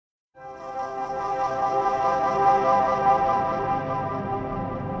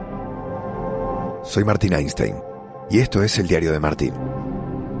soy Martín Einstein y esto es el Diario de Martín.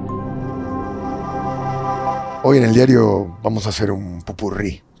 Hoy en el diario vamos a hacer un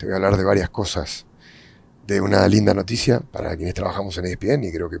popurrí. Te voy a hablar de varias cosas, de una linda noticia para quienes trabajamos en ESPN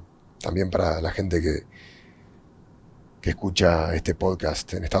y creo que también para la gente que escucha este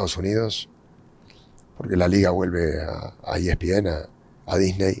podcast en Estados Unidos, porque la Liga vuelve a ESPN, a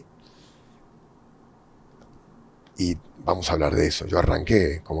Disney, y vamos a hablar de eso. Yo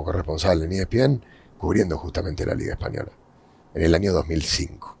arranqué como corresponsal en ESPN cubriendo justamente la Liga Española en el año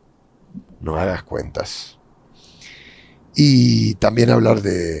 2005. No hagas cuentas. Y también hablar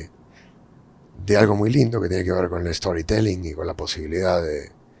de algo muy lindo que tiene que ver con el storytelling y con la posibilidad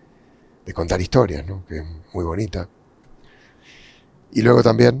de contar historias, ¿no? Que es muy bonita. Y luego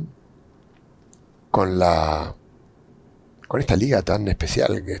también con esta liga tan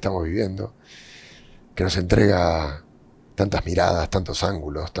especial que estamos viviendo, que nos entrega tantas miradas, tantos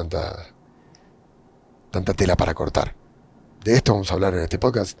ángulos, tanta tela para cortar. De esto vamos a hablar en este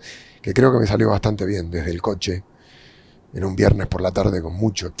podcast, que creo que me salió bastante bien desde el coche, en un viernes por la tarde con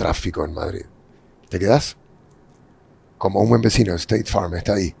mucho tráfico en Madrid. ¿Te quedás? Como un buen vecino, State Farm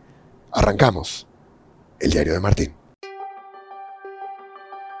está ahí. Arrancamos el Diario de Martín.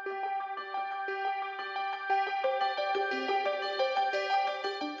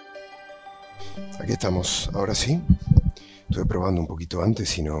 Aquí estamos, ahora sí. Estuve probando un poquito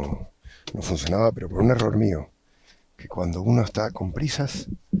antes y no funcionaba, pero por un error mío, que cuando uno está con prisas,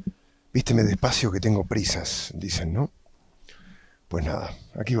 vísteme despacio que tengo prisas, dicen, ¿no? Pues nada,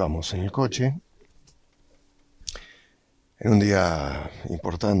 aquí vamos, en el coche, en un día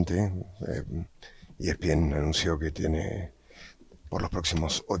importante. ESPN anunció que tiene por los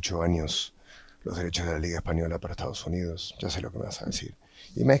próximos 8 años los derechos de la Liga Española para Estados Unidos. Ya sé lo que me vas a decir.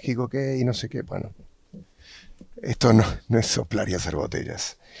 ¿Y México qué? Y no sé qué. Bueno, esto no es soplar y hacer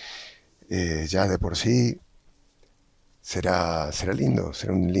botellas. Ya de por sí será lindo,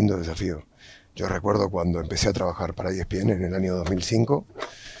 será un lindo desafío. Yo recuerdo cuando empecé a trabajar para ESPN en el año 2005,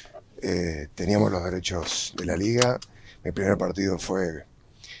 teníamos los derechos de la Liga. Mi primer partido fue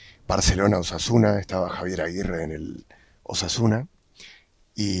Barcelona-Osasuna, estaba Javier Aguirre en el Osasuna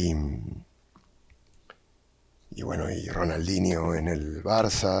y bueno, y Ronaldinho en el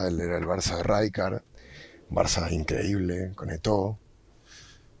Barça. Él era el Barça de Rijkaard, un Barça increíble, con Eto'o,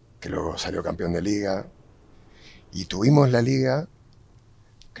 que luego salió campeón de Liga, y tuvimos la Liga,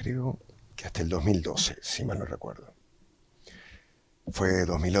 creo que hasta el 2012, si mal no recuerdo. Fue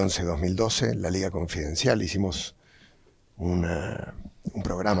 2011-2012, la Liga Confidencial. Hicimos un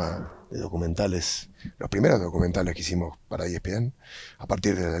programa de documentales, los primeros documentales que hicimos para ESPN, a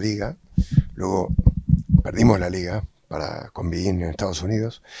partir de la Liga. Luego perdimos la Liga con beIN en Estados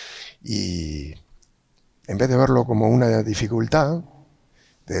Unidos, y en vez de verlo como una dificultad,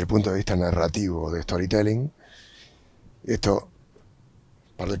 desde el punto de vista narrativo de storytelling, esto,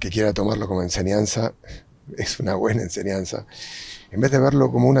 para el que quiera tomarlo como enseñanza, es una buena enseñanza. En vez de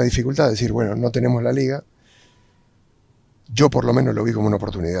verlo como una dificultad, decir, bueno, no tenemos la Liga, yo por lo menos lo vi como una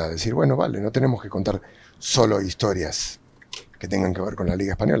oportunidad. Decir, bueno, vale, no tenemos que contar solo historias que tengan que ver con la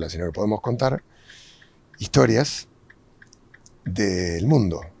Liga Española, sino que podemos contar historias del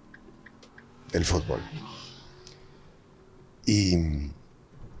mundo del fútbol. Y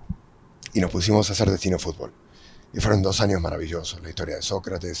nos pusimos a hacer Destino Fútbol. Y fueron 2 años maravillosos. La historia de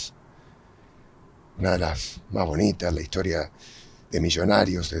Sócrates, una de las más bonitas, la historia de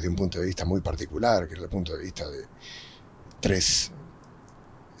Millonarios desde un punto de vista muy particular, que era el punto de vista de 3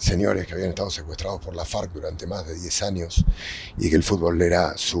 señores que habían estado secuestrados por la FARC durante más de 10 años y que el fútbol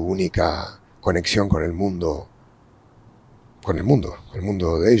era su única conexión con el mundo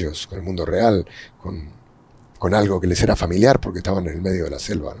de ellos, con el mundo real, con algo que les era familiar porque estaban en el medio de la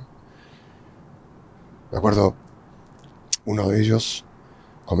selva, ¿no? Me acuerdo, uno de ellos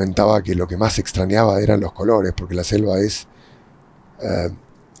comentaba que lo que más extrañaba eran los colores, porque la selva es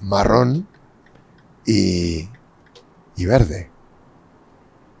marrón y verde,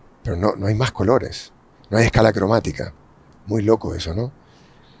 pero no hay más colores, no hay escala cromática. Muy loco eso, ¿no?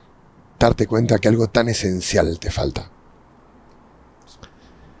 Darte cuenta que algo tan esencial te falta.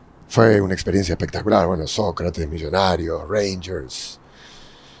 Fue una experiencia espectacular. Bueno, Sócrates, Millonarios, Rangers,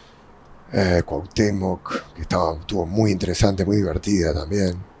 Cuauhtémoc, que estuvo muy interesante, muy divertida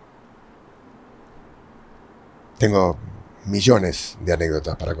también. Tengo millones de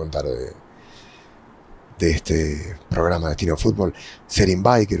anécdotas para contar de este programa Destino Fútbol. Serim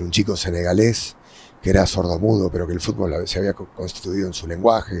Bay, que era un chico senegalés que era sordomudo, pero que el fútbol se había constituido en su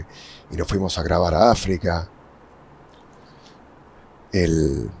lenguaje, y nos fuimos a grabar a África.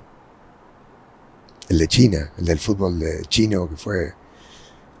 El de China, el del fútbol de chino, que fue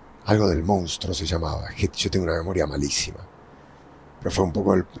Algo del monstruo se llamaba. Es que yo tengo una memoria malísima. Pero fue un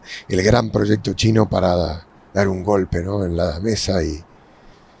poco el gran proyecto chino para dar un golpe, ¿no?, en la mesa y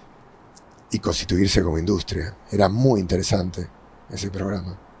constituirse como industria. Era muy interesante ese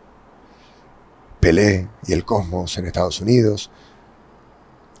programa. Pelé y el Cosmos en Estados Unidos.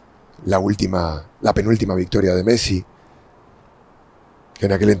 La penúltima victoria de Messi, que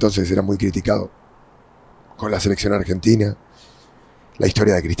en aquel entonces era muy criticado con la selección argentina. La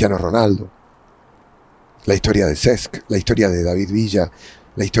historia de Cristiano Ronaldo. La historia de Cesc, la historia de David Villa,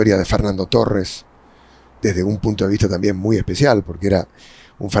 la historia de Fernando Torres, desde un punto de vista también muy especial, porque era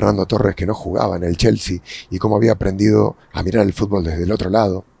un Fernando Torres que no jugaba en el Chelsea y cómo había aprendido a mirar el fútbol desde el otro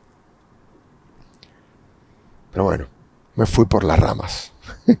lado. Pero bueno, me fui por las ramas.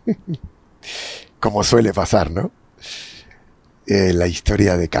 Como suele pasar, ¿no? La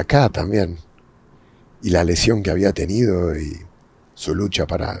historia de Kaká también, y la lesión que había tenido y su lucha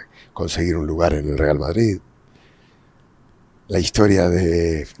para conseguir un lugar en el Real Madrid. La historia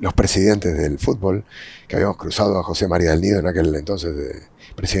de los presidentes del fútbol, que habíamos cruzado a José María del Nido en aquel entonces,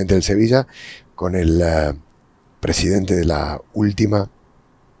 presidente del Sevilla, con el presidente de la última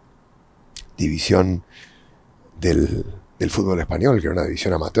división del fútbol español, que era una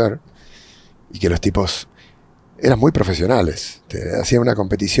división amateur, y que los tipos eran muy profesionales. Hacían una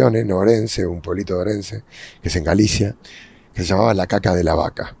competición en Orense, un pueblito de Orense, que es en Galicia, que se llamaba La Caca de la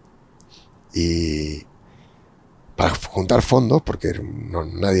Vaca. Y para juntar fondos, porque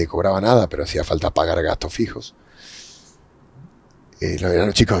nadie cobraba nada, pero hacía falta pagar gastos fijos, eran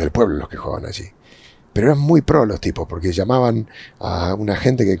los chicos del pueblo los que jugaban allí. Pero eran muy pro los tipos, porque llamaban a una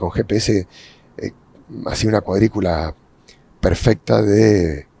gente que con GPS hacía una cuadrícula perfecta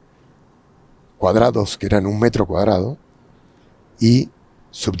de cuadrados, que eran 1 metro cuadrado, y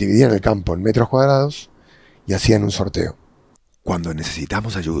subdividían el campo en metros cuadrados y hacían un sorteo. Cuando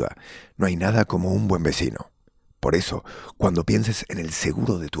necesitamos ayuda, no hay nada como un buen vecino. Por eso, cuando pienses en el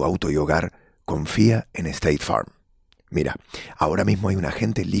seguro de tu auto y hogar, confía en State Farm. Mira, ahora mismo hay un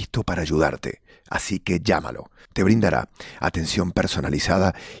agente listo para ayudarte, así que llámalo. Te brindará atención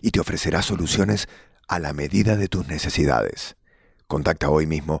personalizada y te ofrecerá soluciones a la medida de tus necesidades. Contacta hoy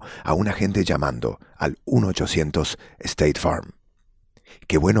mismo a un agente llamando al 1-800-STATE FARM.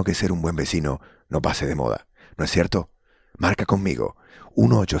 Qué bueno que ser un buen vecino no pase de moda, ¿no es cierto? Marca conmigo,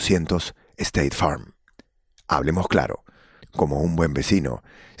 1-800-STATE FARM. Hablemos claro, como un buen vecino,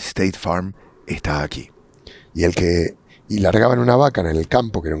 State Farm está aquí. Y largaban una vaca en el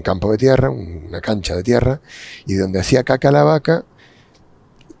campo, que era un campo de tierra, una cancha de tierra, y donde hacía caca la vaca,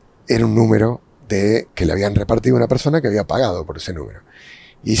 era un número que le habían repartido a una persona que había pagado por ese número.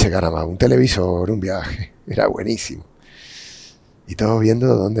 Y se ganaba un televisor, un viaje, era buenísimo. Y todos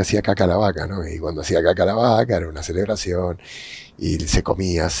viendo dónde hacía caca la vaca, ¿no? Y cuando hacía caca la vaca era una celebración, y se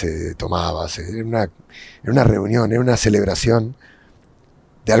comía, se tomaba, era una reunión, era una celebración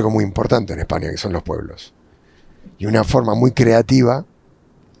de algo muy importante en España, que son los pueblos. Y una forma muy creativa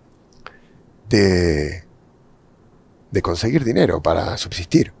de conseguir dinero para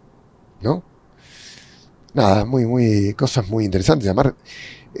subsistir, ¿no? Nada, cosas muy interesantes. Además,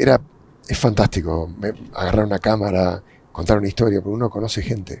 es fantástico agarrar una cámara, contar una historia, porque uno conoce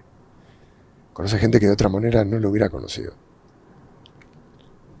gente que de otra manera no lo hubiera conocido.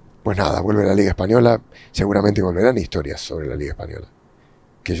 Pues nada, vuelve la Liga Española, seguramente volverán historias sobre la Liga Española,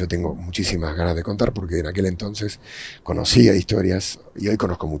 que yo tengo muchísimas ganas de contar, porque en aquel entonces conocía historias y hoy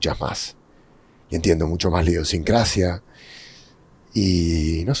conozco muchas más. Y entiendo mucho más la idiosincrasia.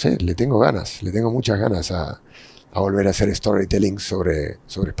 Y no sé, le tengo muchas ganas a volver a hacer storytelling sobre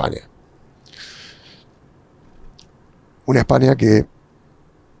España. Una España que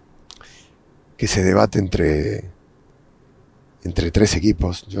se debate entre 3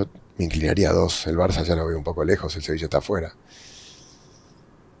 equipos. Yo me inclinaría a 2. El Barça ya lo veo un poco lejos, el Sevilla está afuera.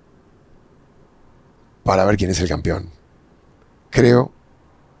 Para ver quién es el campeón. Creo,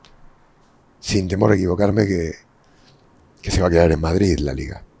 sin temor a equivocarme, que se va a quedar en Madrid la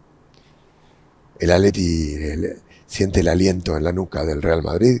Liga. El Atleti siente el aliento en la nuca del Real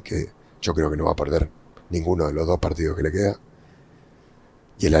Madrid, que yo creo que no va a perder ninguno de los 2 partidos que le queda.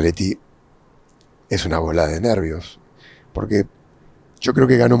 Y el Atleti es una bola de nervios, porque yo creo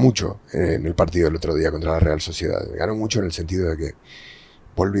que ganó mucho en el partido del otro día contra la Real Sociedad. Ganó mucho en el sentido de que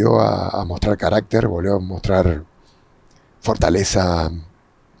volvió a mostrar carácter, volvió a mostrar fortaleza,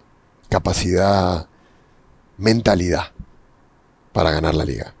 capacidad, mentalidad para ganar la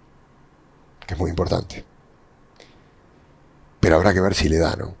Liga, que es muy importante. Pero habrá que ver si le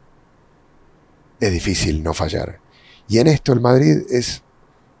da, ¿no? Es difícil no fallar. Y en esto el Madrid es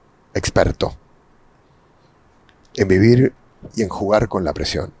experto en vivir y en jugar con la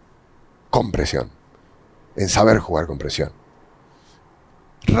presión. con presión, en saber jugar con presión.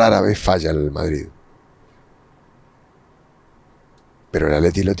 Rara vez falla el Madrid. Pero el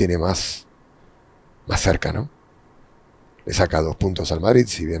Atleti lo tiene más cerca, ¿no? Le saca 2 puntos al Madrid,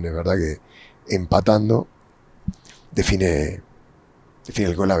 si bien es verdad que empatando define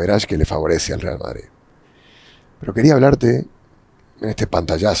el gol average que le favorece al Real Madrid. Pero quería hablarte, en este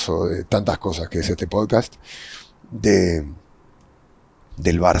pantallazo de tantas cosas que es este podcast, del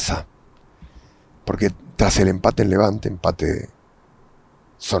Barça. Porque tras el empate en Levante, empate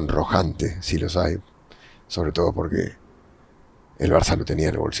sonrojante, si los hay, sobre todo porque el Barça lo tenía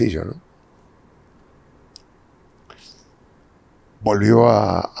en el bolsillo, ¿no? Volvió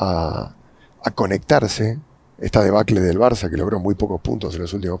a conectarse esta debacle del Barça, que logró muy pocos puntos en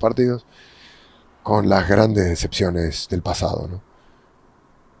los últimos partidos, con las grandes decepciones del pasado, ¿no?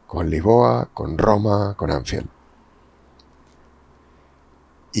 Con Lisboa, con Roma, con Anfield.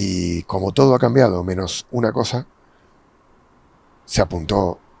 Y como todo ha cambiado, menos una cosa, se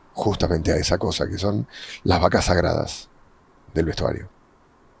apuntó justamente a esa cosa, que son las vacas sagradas del vestuario.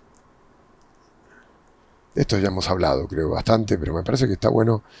 De esto ya hemos hablado, creo, bastante, pero me parece que está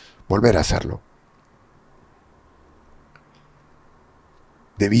bueno volver a hacerlo.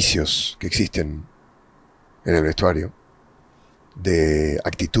 De vicios que existen en el vestuario, de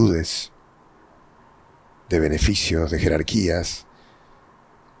actitudes, de beneficios, de jerarquías,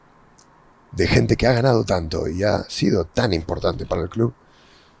 de gente que ha ganado tanto y ha sido tan importante para el club,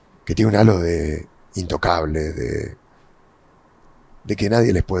 que tiene un halo de intocable, de que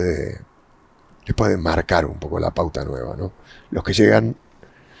nadie les puede marcar un poco la pauta nueva, ¿no? Los que llegan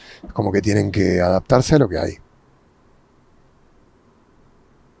como que tienen que adaptarse a lo que hay.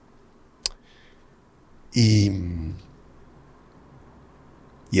 Y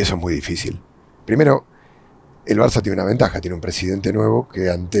eso es muy difícil. Primero, el Barça tiene una ventaja, tiene un presidente nuevo que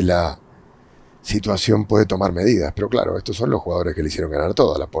ante la situación puede tomar medidas. Pero claro, estos son los jugadores que le hicieron ganar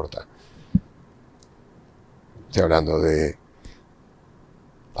todo a Laporta. Estoy hablando de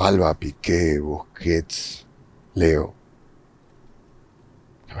Alba, Piqué, Busquets, Leo.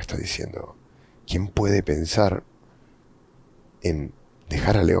 ¿Qué me está diciendo? ¿Quién puede pensar en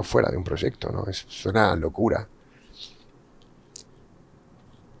dejar a Leo fuera de un proyecto, ¿no? Es una locura.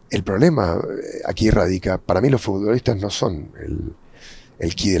 El problema aquí radica, para mí los futbolistas no son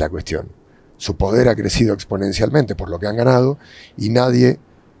el quid de la cuestión. Su poder ha crecido exponencialmente por lo que han ganado y nadie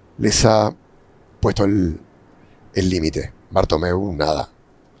les ha puesto el límite. Bartomeu, nada.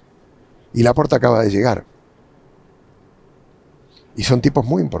 Y Laporta acaba de llegar. Y son tipos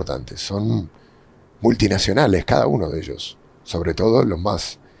muy importantes, son multinacionales cada uno de ellos. Sobre todo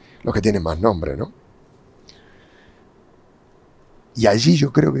los que tienen más nombre, ¿no? Y allí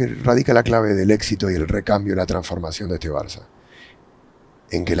yo creo que radica la clave del éxito y el recambio y la transformación de este Barça.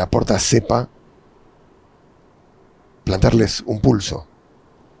 En que Laporta sepa plantarles un pulso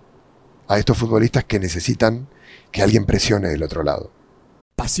a estos futbolistas que necesitan que alguien presione del otro lado.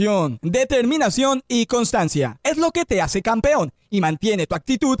 Pasión, determinación y constancia es lo que te hace campeón y mantiene tu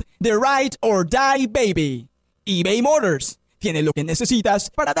actitud de ride or die, baby. eBay Motors tiene lo que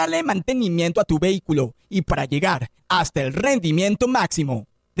necesitas para darle mantenimiento a tu vehículo y para llegar hasta el rendimiento máximo.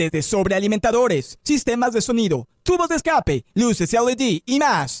 Desde sobrealimentadores, sistemas de sonido, tubos de escape, luces LED y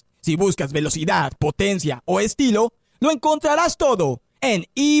más. Si buscas velocidad, potencia o estilo, lo encontrarás todo en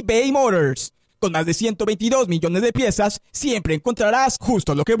eBay Motors. Con más de 122 millones de piezas, siempre encontrarás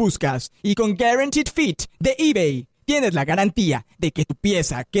justo lo que buscas. Y con Guaranteed Fit de eBay, tienes la garantía de que tu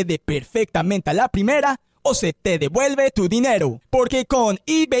pieza quede perfectamente a la primera o se te devuelve tu dinero. Porque con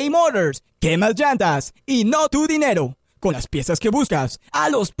eBay Motors, quemas llantas y no tu dinero. Con las piezas que buscas, a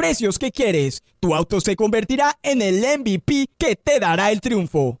los precios que quieres, tu auto se convertirá en el MVP que te dará el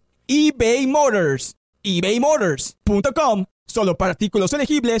triunfo. eBay Motors. ebaymotors.com. Solo para artículos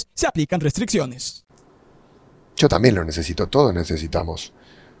elegibles se aplican restricciones. Yo también lo necesito, todos necesitamos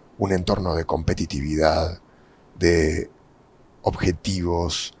un entorno de competitividad, de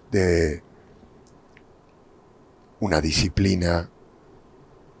objetivos, de una disciplina.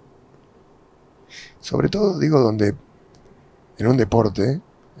 Sobre todo, digo, donde en un deporte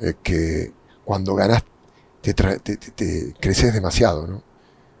que cuando ganas te creces demasiado, ¿no?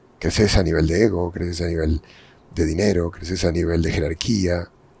 Creces a nivel de ego, creces a nivel de dinero, creces a nivel de jerarquía.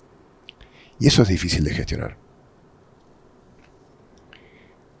 Y eso es difícil de gestionar.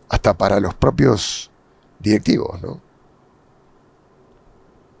 Hasta para los propios directivos, ¿no?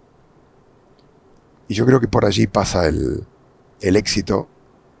 Y yo creo que por allí pasa el éxito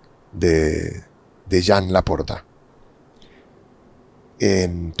de Jan Laporta.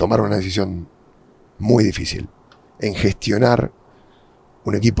 En tomar una decisión muy difícil. En gestionar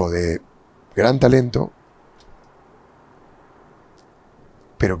un equipo de gran talento,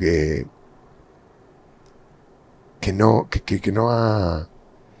 pero que no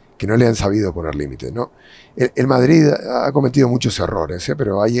le han sabido poner límites, ¿no? El Madrid ha cometido muchos errores,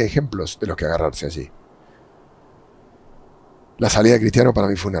 pero hay ejemplos de los que agarrarse allí. La salida de Cristiano para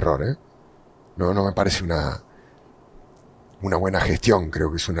mí fue un error, No me parece una buena gestión,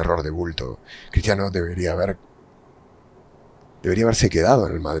 creo que es un error de bulto. Cristiano debería haberse quedado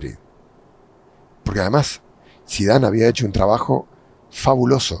en el Madrid. Porque además, Zidane había hecho un trabajo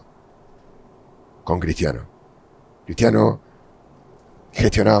fabuloso con Cristiano. Cristiano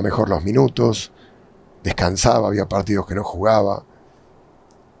gestionaba mejor los minutos, descansaba, había partidos que no jugaba.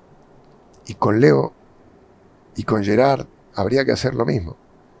 Y con Leo y con Gerard habría que hacer lo mismo.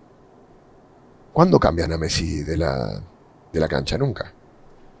 ¿Cuándo cambian a Messi de la cancha? Nunca.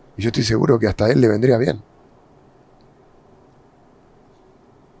 Y yo estoy seguro que hasta a él le vendría bien.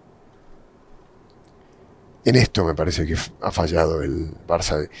 En esto me parece que ha fallado el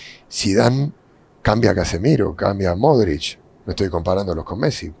Barça. Zidane cambia a Casemiro, cambia a Modric. No estoy comparándolos con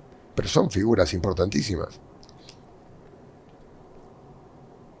Messi, pero son figuras importantísimas.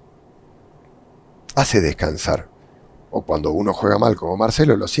 Hace descansar. O cuando uno juega mal como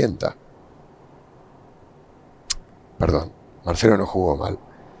Marcelo, lo sienta. Perdón, Marcelo no jugó mal.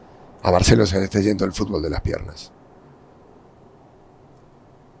 A Marcelo se le está yendo el fútbol de las piernas.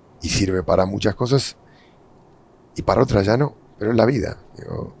 Y sirve para muchas cosas y para otras ya no, pero es la vida.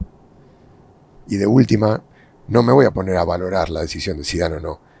 Y de última, no me voy a poner a valorar la decisión de Zidane o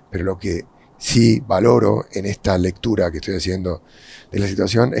no, pero lo que sí valoro en esta lectura que estoy haciendo de la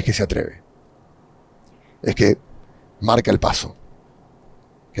situación es que se atreve. Es que marca el paso.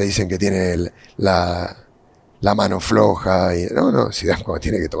 Que dicen que tiene la mano floja. Y no, Zidane cuando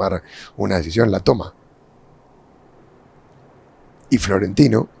tiene que tomar una decisión la toma. Y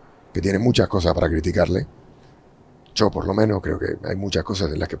Florentino, que tiene muchas cosas para criticarle, yo por lo menos creo que hay muchas cosas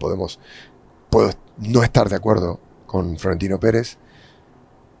en las que puedo no estar de acuerdo con Florentino Pérez,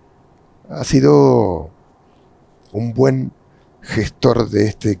 ha sido un buen gestor de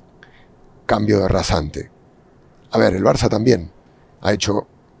este cambio de rasante. A ver, el Barça también ha hecho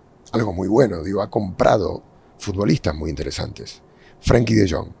algo muy bueno, ha comprado futbolistas muy interesantes. Frenkie de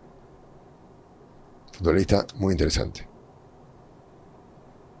Jong, futbolista muy interesante.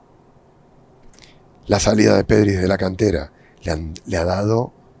 La salida de Pedri de la cantera le ha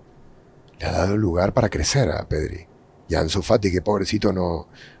dado lugar para crecer a Pedri. Y a Ansu Fati, que pobrecito no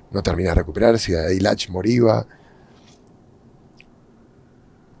termina de recuperarse, a Ilach Moriba.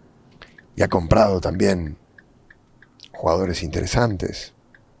 Y ha comprado también jugadores interesantes.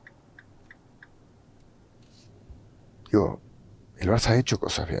 El Barça ha hecho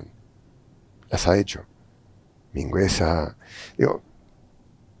cosas bien. Las ha hecho. Mingueza.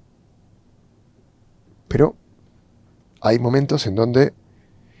 Pero hay momentos en donde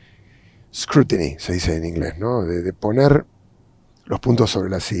scrutiny, se dice en inglés, ¿no? De poner los puntos sobre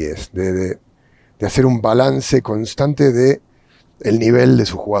las IES, de hacer un balance constante de el nivel de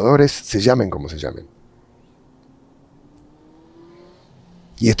sus jugadores, se llamen como se llamen.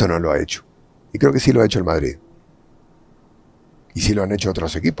 Y esto no lo ha hecho. Y creo que sí lo ha hecho el Madrid. Y sí lo han hecho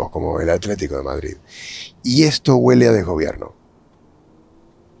otros equipos, como el Atlético de Madrid. Y esto huele a desgobierno.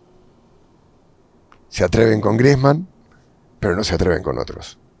 Se atreven con Griezmann, pero no se atreven con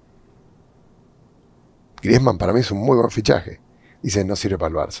otros. Griezmann para mí es un muy buen fichaje. Dicen, no sirve para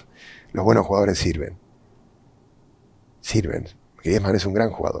el Barça. Los buenos jugadores sirven. Sirven. Griezmann es un gran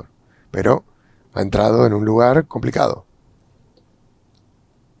jugador, pero ha entrado en un lugar complicado.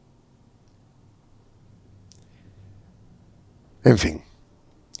 En fin.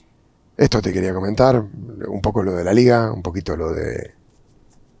 Esto te quería comentar. Un poco lo de la Liga, un poquito lo de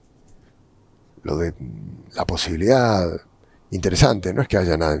la posibilidad interesante. No es que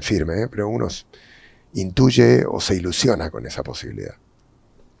haya nada en firme, pero uno intuye o se ilusiona con esa posibilidad.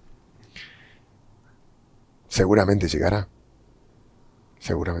 Seguramente llegará.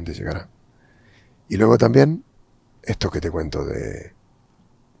 Seguramente llegará. Y luego también esto que te cuento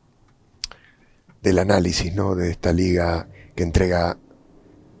del análisis, ¿no? De esta liga que entrega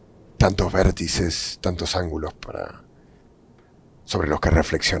tantos vértices, tantos ángulos sobre los que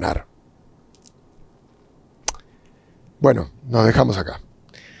reflexionar. Bueno, nos dejamos acá.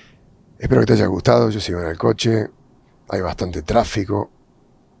 Espero que te haya gustado. Yo sigo en el coche. Hay bastante tráfico.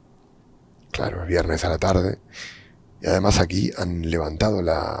 Claro, es viernes a la tarde. Y además aquí han levantado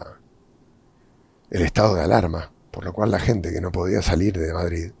el estado de alarma, por lo cual la gente que no podía salir de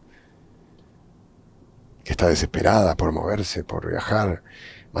Madrid, que está desesperada por moverse, por viajar.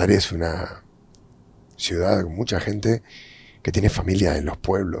 Madrid es una ciudad con mucha gente que tiene familia en los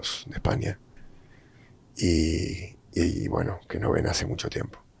pueblos de España y bueno, que no ven hace mucho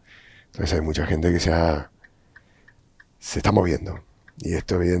tiempo. Entonces hay mucha gente que se está moviendo y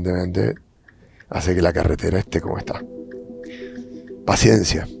esto evidentemente hace que la carretera esté como está.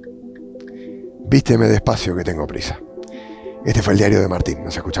 Paciencia. Vísteme despacio que tengo prisa. Este fue el diario de Martín.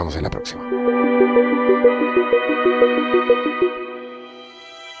 Nos escuchamos en la próxima.